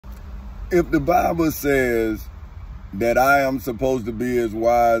If the Bible says that I am supposed to be as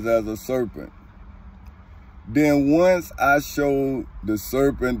wise as a serpent, then once I show the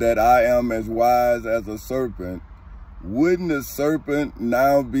serpent that I am as wise as a serpent, wouldn't the serpent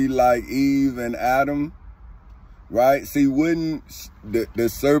now be like Eve and Adam? Right? See, wouldn't the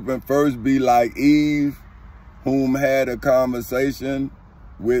serpent first be like Eve, whom had a conversation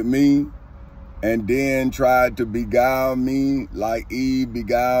with me, and then tried to beguile me like Eve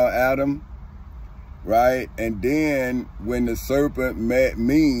beguiled Adam? Right? And then when the serpent met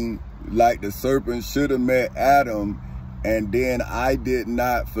me, like the serpent should have met Adam, and then I did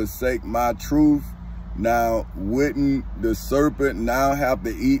not forsake my truth, now wouldn't the serpent now have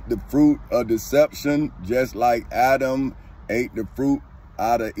to eat the fruit of deception, just like Adam ate the fruit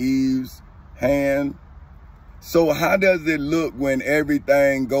out of Eve's hand? So how does it look when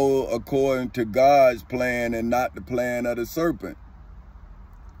everything goes according to God's plan and not the plan of the serpent?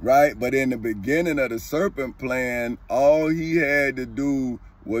 Right? But in the beginning of the serpent plan, all he had to do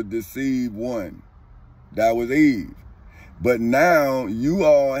was deceive one. That was Eve. But now you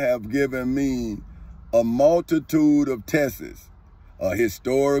all have given me a multitude of tests, a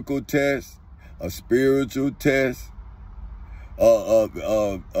historical test, a spiritual test, a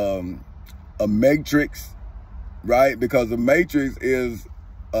matrix, right? Because the matrix is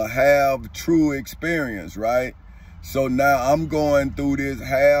a half-true experience, right? So now I'm going through this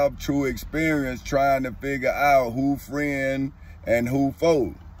half-true experience trying to figure out who friend and who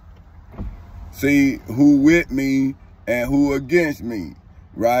foe. See, who with me and who against me,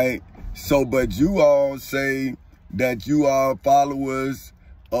 right? So, but you all say that you are followers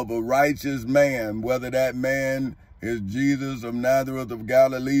of a righteous man, whether that man is Jesus of Nazareth of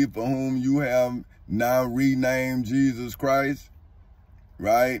Galilee, for whom you have now renamed Jesus Christ,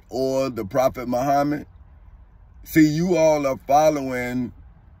 right? Or the Prophet Muhammad. See, you all are following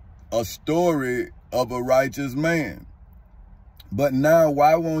a story of a righteous man. But now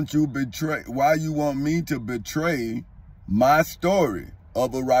why won't you betray, why you want me to betray my story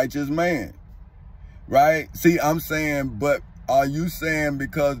of a righteous man? Right? See, I'm saying, but are you saying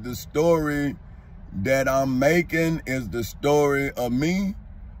because the story that I'm making is the story of me?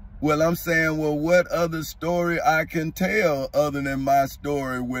 Well, I'm saying, well, what other story I can tell other than my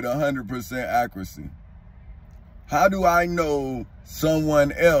story with 100% accuracy? How do I know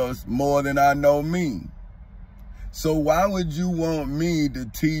someone else more than I know me? So why would you want me to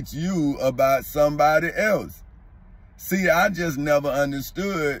teach you about somebody else? See, I just never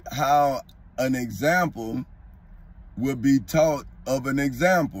understood how an example would be taught of an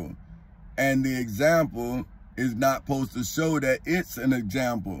example. And the example is not supposed to show that it's an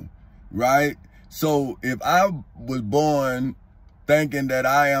example, right? So if I was born thinking that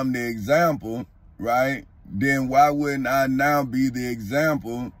I am the example, right, then why wouldn't I now be the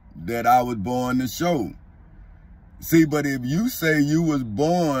example that I was born to show? See, but if you say you was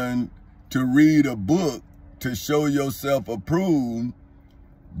born to read a book to show yourself approved,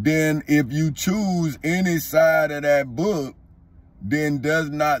 then if you choose any side of that book, then does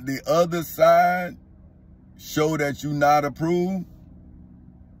not the other side show that you're not approved?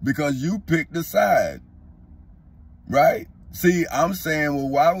 Because you picked the side, right? See, I'm saying, well,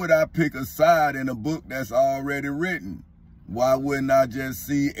 why would I pick a side in a book that's already written? Why wouldn't I just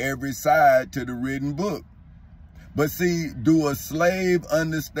see every side to the written book? But see, do a slave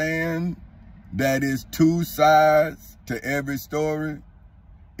understand that it's two sides to every story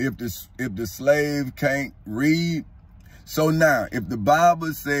if the slave can't read? So now, if the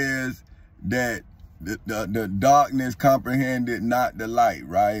Bible says that the darkness comprehended not the light,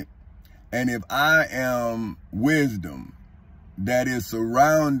 right? And if I am wisdom that is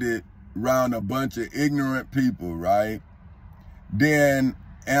surrounded around a bunch of ignorant people, right? Then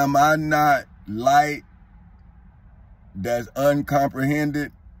am I not light that's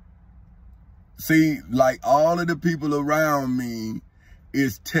uncomprehended? See, like all of the people around me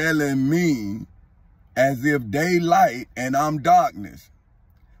is telling me as if they light and I'm darkness.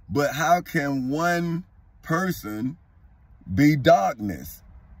 But how can one person be darkness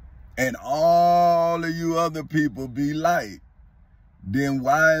and all of you other people be light? Then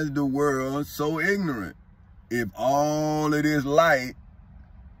why is the world so ignorant if all of this light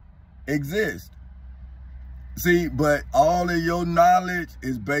exists? See, but all of your knowledge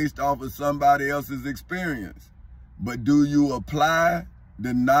is based off of somebody else's experience. But do you apply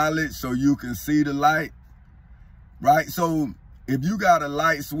the knowledge so you can see the light? Right? So if you got a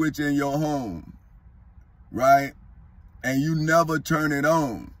light switch in your home, right, and you never turn it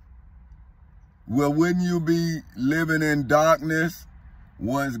on, well, wouldn't you be living in darkness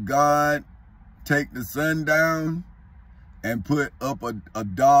once God take the sun down and put up a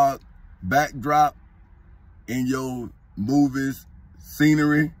dark backdrop in your movies,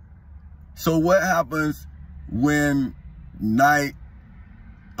 scenery. So what happens when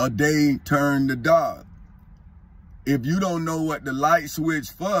a day turn to dark? If you don't know what the light switch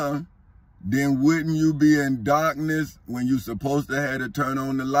for, then wouldn't you be in darkness when you're supposed to have to turn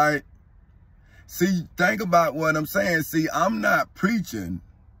on the light? See, think about what I'm saying. See, I'm not preaching,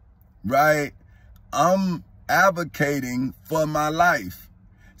 right? I'm advocating for my life.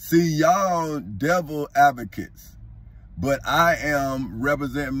 See, y'all devil advocates, but I am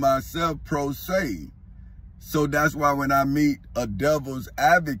representing myself pro se. So that's why when I meet a devil's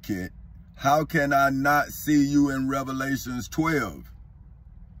advocate, how can I not see you in Revelations 12?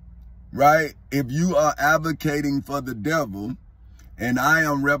 Right? If you are advocating for the devil and I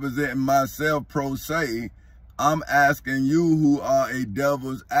am representing myself pro se, I'm asking you who are a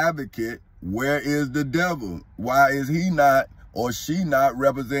devil's advocate, where is the devil? Why is he not or she not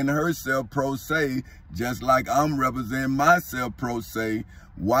representing herself pro se, just like I'm representing myself pro se?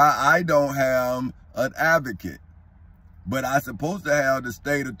 Why I don't have an advocate? But I supposed to have the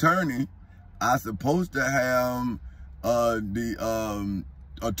state attorney. I supposed to have the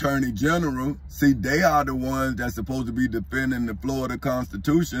attorney general. See, they are the ones that's supposed to be defending the Florida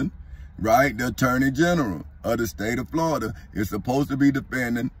Constitution, right? The attorney general of the state of Florida is supposed to be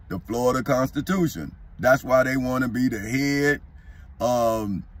defending the Florida Constitution. That's why they want to be the head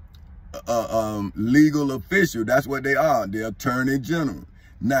legal official. That's what they are, the attorney general.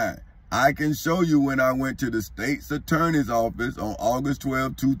 Now, I can show you when I went to the state's attorney's office on August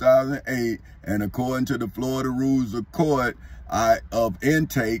 12, 2008, and according to the Florida Rules of Court of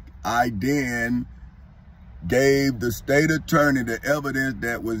intake, I then gave the state attorney the evidence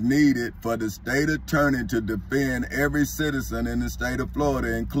that was needed for the state attorney to defend every citizen in the state of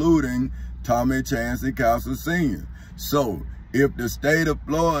Florida, including Tommy Chancey Castle Sr. So, if the state of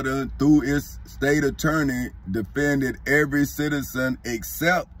Florida, through its state attorney, defended every citizen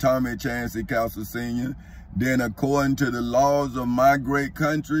except Tommy Chancey Castle Sr., then according to the laws of my great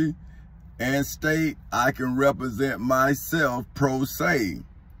country and state, I can represent myself pro se.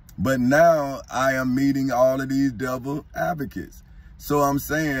 But now I am meeting all of these devil advocates. So I'm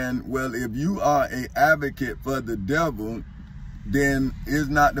saying, well, if you are an advocate for the devil, then is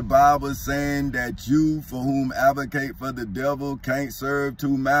not the Bible saying that you, for whom advocate for the devil, can't serve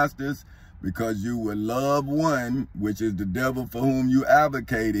two masters? Because you will love one, which is the devil for whom you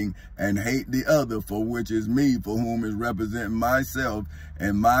advocating, and hate the other, for which is me, for whom is representing myself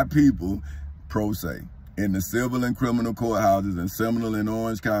and my people, pro se. In the civil and criminal courthouses in Seminole and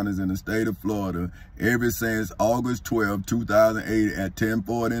Orange counties in the state of Florida, ever since August 12, 2008 at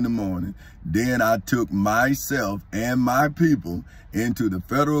 10:40 in the morning. Then I took myself and my people into the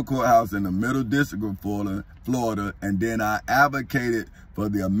federal courthouse in the Middle District of Florida, and then I advocated for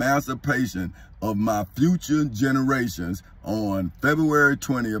the emancipation of my future generations on February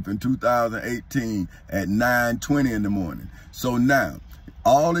 20th in 2018 at 9:20 in the morning. So now,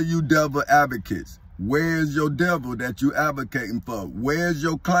 all of you devil advocates, where's your devil that you advocating for? Where's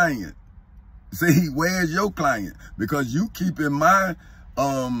your client? See, where's your client? Because you keeping my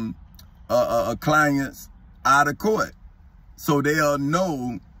clients out of court. So they'll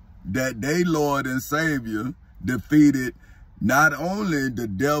know that they Lord and Savior defeated not only the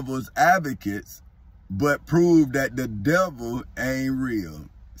devil's advocates, but proved that the devil ain't real.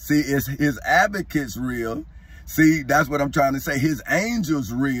 See, it's his advocates real. See, that's what I'm trying to say. His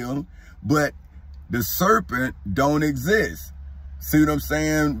angels real, but the serpent don't exist. See what I'm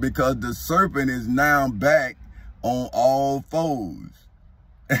saying? Because the serpent is now back on all fours.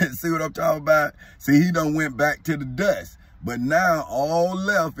 See what I'm talking about? See, he done went back to the dust. But now all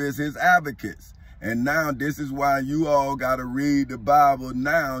left is his advocates. And now this is why you all got to read the Bible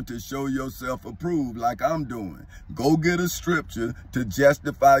now to show yourself approved like I'm doing. Go get a scripture to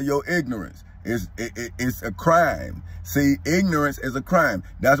justify your ignorance. It's a crime. See, ignorance is a crime.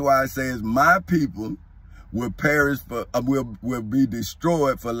 That's why it says my people will perish for, will be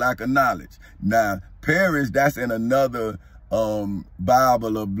destroyed for lack of knowledge. Now, perish, that's in another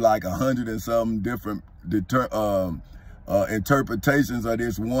Bible of like 100 and something different interpretations of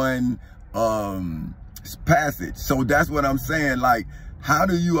this one passage. So that's what I'm saying. Like, how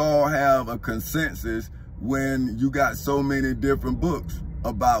do you all have a consensus when you got so many different books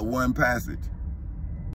about one passage?